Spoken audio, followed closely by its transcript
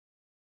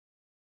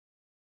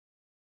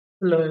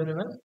Hello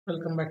everyone,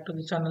 welcome back to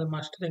the channel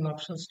Mastering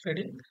Options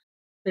Trading.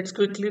 Let's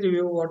quickly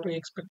review what we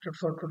expected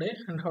for today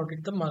and how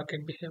did the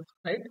market behave,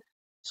 right?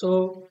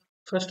 So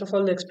first of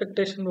all, the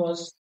expectation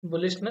was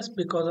bullishness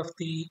because of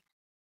the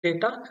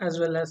data as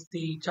well as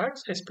the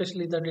charts,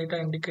 especially the data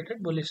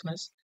indicated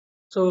bullishness.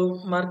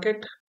 So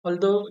market,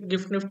 although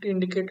Gift Nifty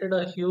indicated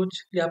a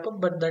huge gap up,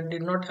 but that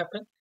did not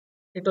happen.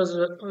 It was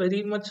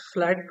very much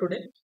flat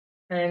today,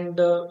 and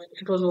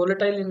it was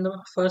volatile in the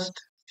first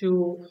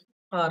few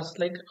hours.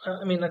 Like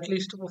I mean, at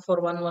least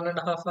for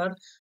 1.5 hour,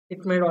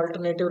 it made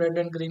alternative red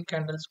and green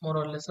candles more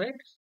or less, right?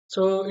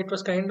 So it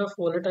was kind of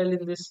volatile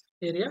in this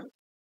area.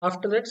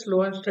 After that,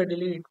 slow and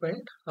steadily it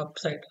went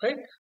upside, right?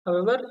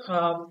 However,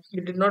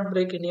 it did not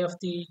break any of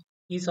the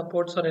key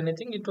supports or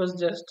anything. It was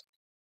just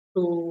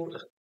to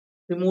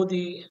remove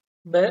the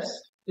bears.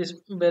 This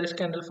bearish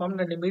candle formed,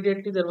 and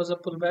immediately there was a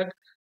pullback,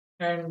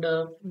 and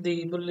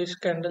the bullish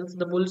candles,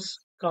 the bulls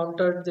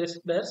countered this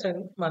bears,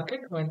 and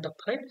market went up,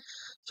 right?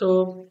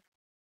 So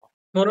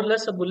more or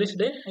less a bullish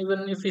day.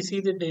 Even if we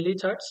see the daily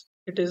charts,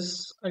 it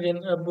is again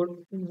a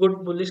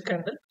good bullish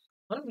candle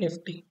on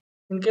Nifty.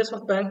 In case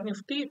of Bank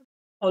Nifty,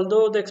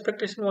 although the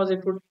expectation was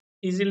it would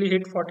easily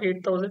hit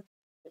 48,000,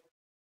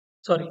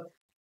 sorry,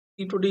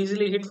 it would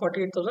easily hit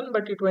 48,000,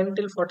 but it went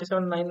till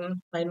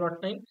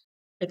 47,909.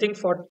 I think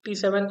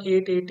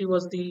 47,880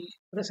 was the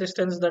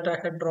resistance that I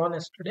had drawn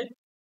yesterday.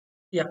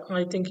 Yeah,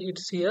 I think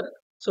it's here.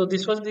 So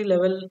this was the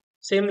level,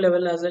 same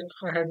level as I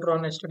had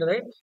drawn yesterday,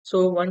 right?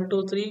 So 1,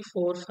 2, 3,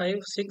 4, 5,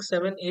 6,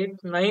 7, 8,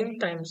 9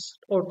 times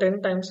or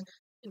 10 times.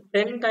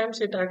 10 times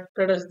it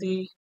acted as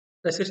the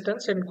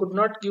resistance and could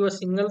not give a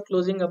single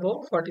closing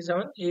above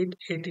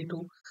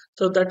 47,882.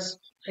 So that's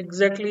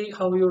exactly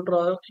how you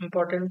draw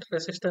important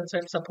resistance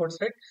and supports,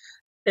 right?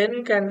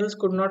 10 candles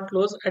could not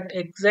close at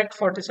exact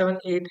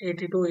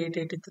 47,882,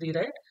 883,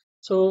 right?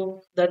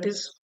 So that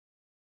is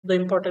the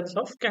importance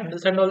of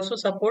candles and also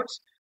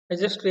supports. I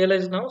just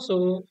realized now.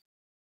 So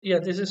yeah,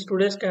 this is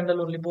today's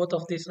candle only, both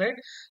of these, right?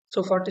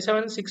 So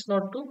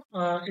 47,602,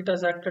 it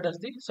has acted as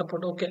the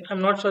support. Okay, I'm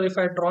not sure if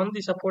I drawn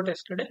the support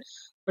yesterday,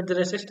 but the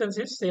resistance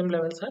is same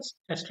levels as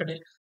yesterday.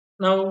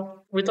 Now,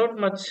 without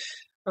much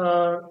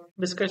uh,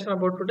 discussion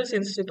about today,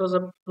 since it was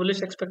a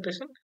bullish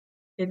expectation,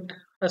 it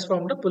has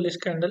formed a bullish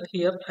candle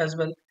here as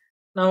well.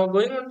 Now,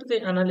 going on to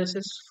the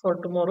analysis for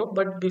tomorrow,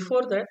 but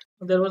before that,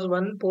 there was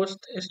one post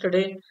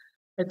yesterday,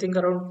 I think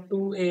around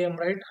 2 a.m.,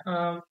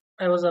 right?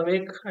 I was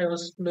awake, I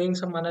was doing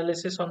some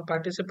analysis on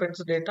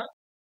participants' data.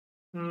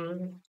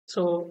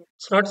 So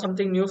it's not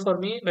something new for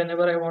me.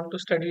 Whenever I want to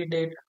study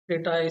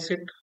data, I sit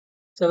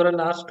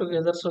several hours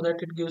together so that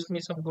it gives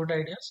me some good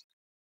ideas.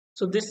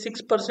 So this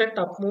 6%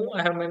 up move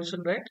I have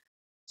mentioned, right?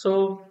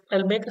 So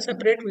I'll make a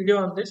separate video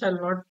on this.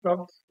 I'll not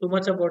talk too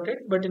much about it,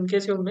 but in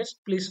case you missed,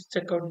 please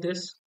check out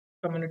this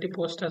community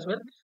post as well.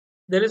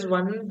 There is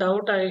one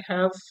doubt I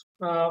have,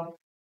 uh,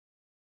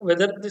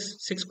 whether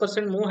this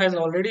 6% move has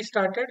already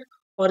started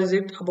or is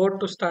it about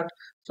to start.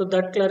 So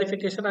that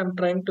clarification I'm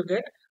trying to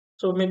get.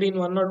 So maybe in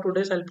 1 or 2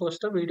 days I'll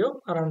post a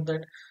video around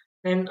that.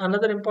 And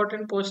another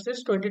important post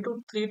is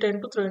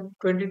 22,310 to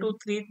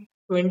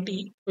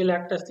 22,320 will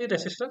act as the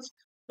resistance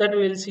that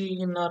we will see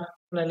in our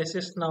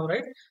analysis now,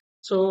 right?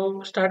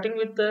 So starting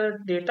with the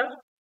data,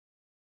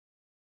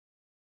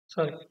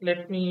 sorry,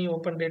 let me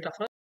open data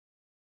first.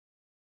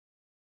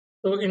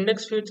 So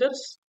index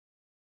futures,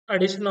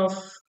 addition of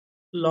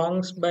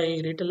longs by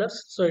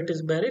retailers, so it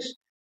is bearish.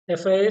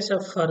 FIs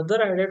have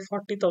further added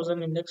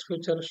 40,000 index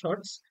future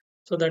shorts,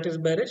 so that is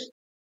bearish.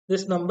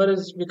 This number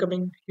is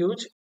becoming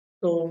huge.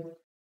 So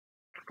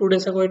 2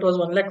 days ago it was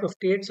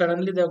 1,58,000.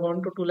 Suddenly they have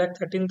gone to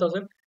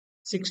 2,13,000.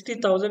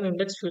 60,000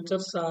 index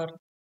futures are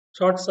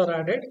shorts are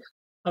added.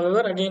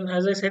 However, again,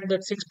 as I said,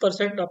 that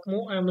 6% up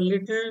move, I am a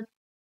little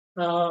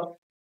uh,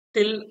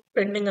 till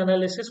pending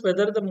analysis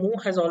whether the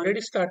move has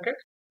already started.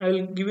 I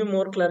will give you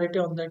more clarity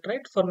on that,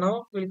 right? For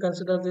now, we'll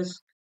consider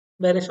this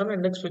bearish on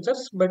index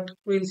futures, but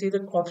we'll see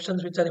the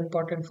options which are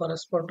important for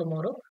us for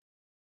tomorrow.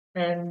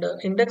 And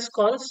index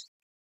calls,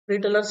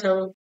 retailers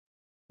have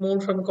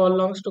moved from call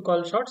longs to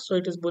call shorts, so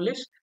it is bullish.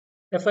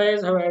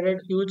 FIs have added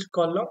huge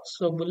call longs,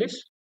 so bullish.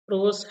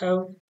 Pros have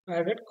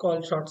added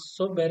call shorts,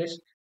 so bearish.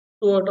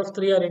 2 out of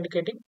 3 are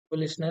indicating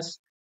bullishness.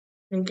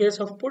 In case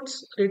of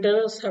puts,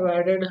 retailers have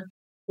added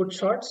put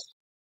shorts,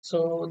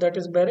 so that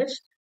is bearish.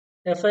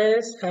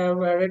 FIs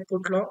have added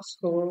put longs,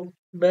 so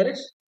bearish,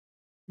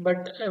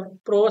 but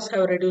pros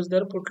have reduced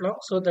their put long,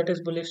 so that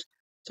is bullish.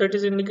 So it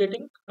is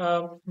indicating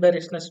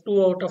bearishness.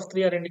 2 out of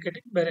 3 are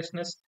indicating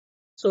bearishness.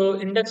 So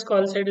index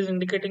call side is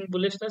indicating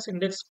bullishness,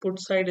 index put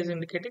side is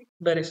indicating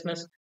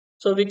bearishness.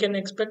 So we can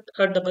expect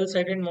a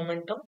double-sided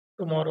momentum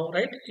tomorrow,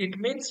 right? It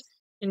means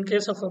in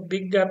case of a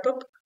big gap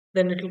up,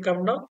 then it will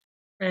come down,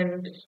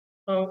 and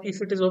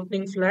if it is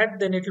opening flat,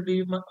 then it will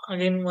be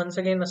again once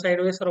again a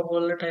sideways or a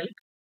volatile.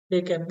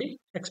 They can be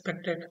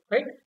expected,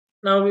 right?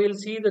 Now we will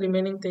see the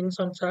remaining things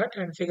on chart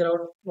and figure out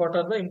what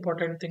are the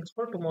important things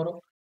for tomorrow.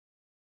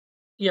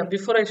 Yeah,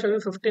 before I show you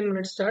 15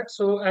 minutes chart.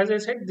 So as I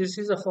said, this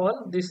is a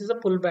fall, this is a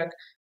pullback.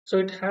 So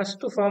it has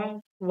to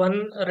form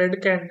one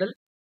red candle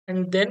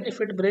and then if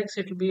it breaks,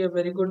 it will be a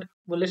very good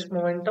bullish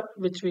momentum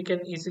which we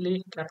can easily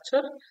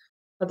capture.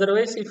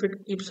 Otherwise, if it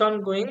keeps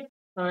on going,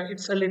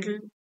 it's a little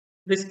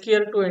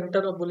riskier to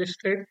enter a bullish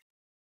trade,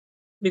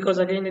 because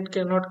again it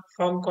cannot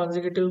form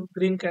consecutive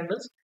green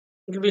candles.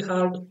 It will be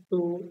hard to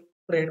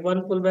trade.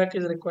 One pullback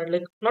is required,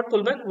 like not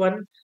pullback, one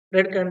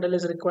red candle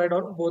is required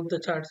on both the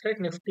charts, right?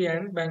 Nifty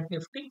and Bank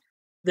Nifty.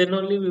 Then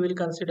only we will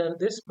consider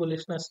this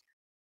bullishness.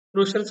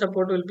 Crucial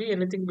support will be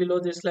anything below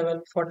this level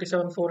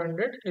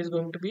 47,400 is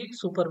going to be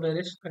super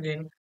bearish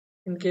again.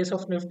 In case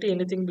of Nifty,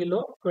 anything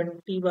below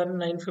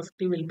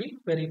 21,950 will be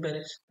very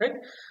bearish, right?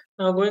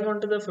 Now going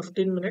on to the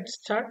 15 minutes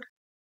chart.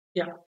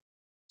 Yeah,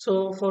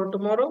 so for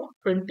tomorrow,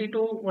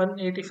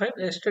 22,185.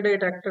 Yesterday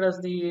it acted as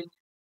the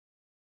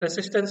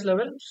resistance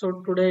level.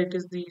 So today it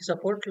is the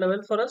support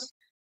level for us.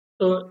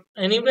 So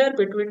anywhere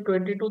between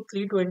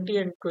 22,320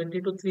 and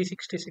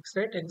 22,366,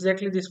 right?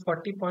 Exactly these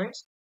 40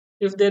 points.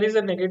 If there is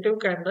a negative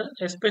candle,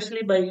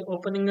 especially by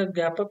opening a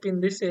gap up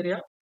in this area,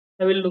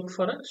 I will look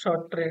for a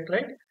short trade,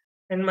 right?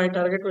 And my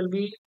target will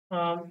be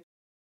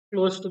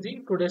close to the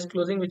today's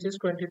closing, which is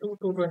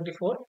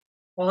 22,224,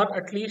 or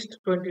at least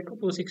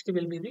 22,260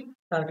 will be the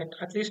target.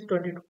 At least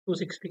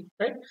 22,260,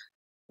 right?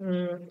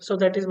 So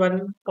that is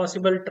one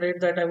possible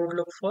trade that I would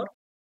look for.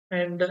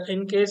 And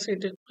in case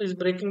it is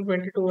breaking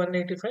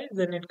 22,185,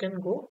 then it can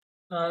go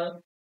uh,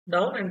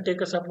 down and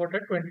take a support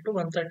at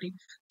 22,130.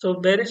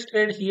 So bearish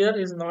trade here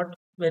is not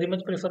very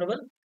much preferable.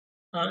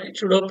 It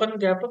should open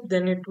gap up,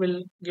 then it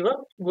will give a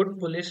good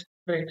bullish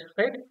trade,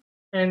 right?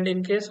 And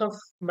in case of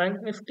Bank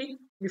Nifty,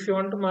 if you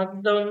want to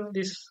mark down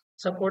these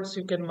supports,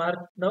 you can mark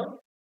down.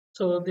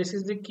 So this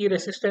is the key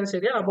resistance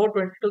area about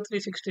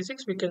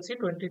 22,366. We can see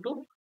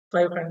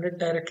 22,500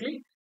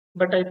 directly,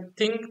 but I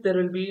think there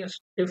will be a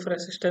stiff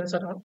resistance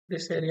around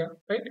this area,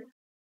 right?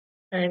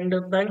 And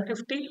Bank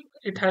Nifty,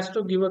 it has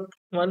to give a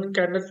one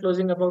candle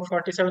closing above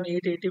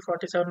 47,880,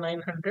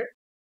 47,900,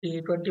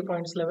 the 20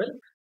 points level,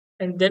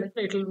 and then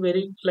it will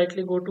very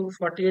likely go to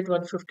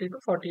 48,150 to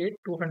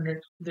 48,200.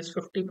 This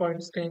 50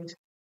 points range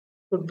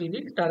could be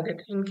the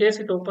target. In case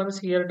it opens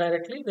here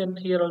directly, then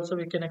here also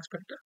we can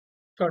expect a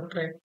short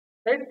trade,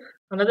 right?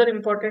 Another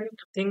important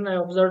thing I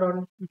observed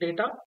on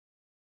data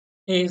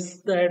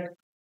is that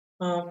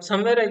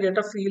somewhere I get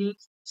a feel,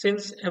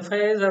 since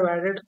FIIs have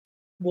added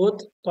both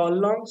call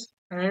longs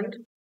and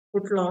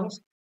put longs,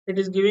 it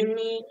is giving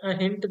me a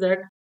hint that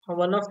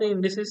one of the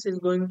indices is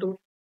going to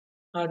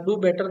do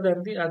better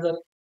than the other.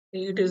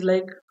 It is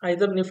like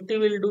either Nifty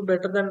will do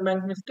better than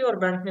Bank Nifty, or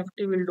Bank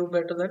Nifty will do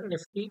better than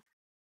Nifty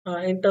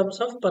in terms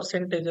of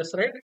percentages,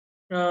 right?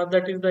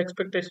 That is the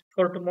expectation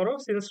for tomorrow.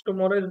 Since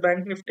tomorrow is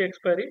Bank Nifty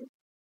expiry,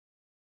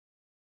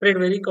 trade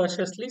very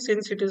cautiously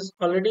since it is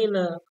already in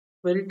a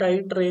very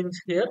tight range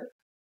here.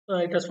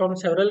 It has formed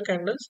several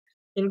candles.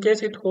 In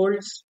case it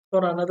holds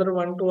for another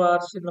 1 2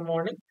 hours in the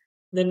morning,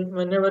 then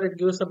whenever it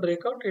gives a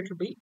breakout, it will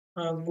be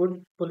a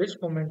good bullish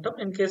momentum.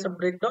 In case of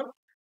breakdown,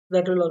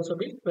 that will also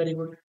be very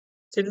good.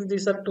 Since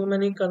these are too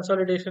many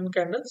consolidation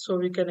candles, so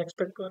we can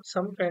expect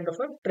some kind of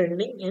a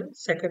trending in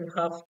second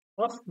half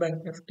of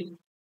Bank Nifty,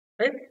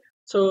 right?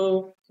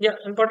 So yeah,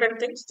 important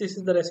things. This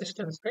is the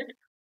resistance, right?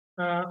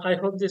 I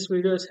hope this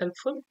video is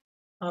helpful.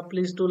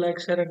 Please do like,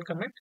 share, and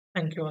comment.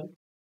 Thank you all.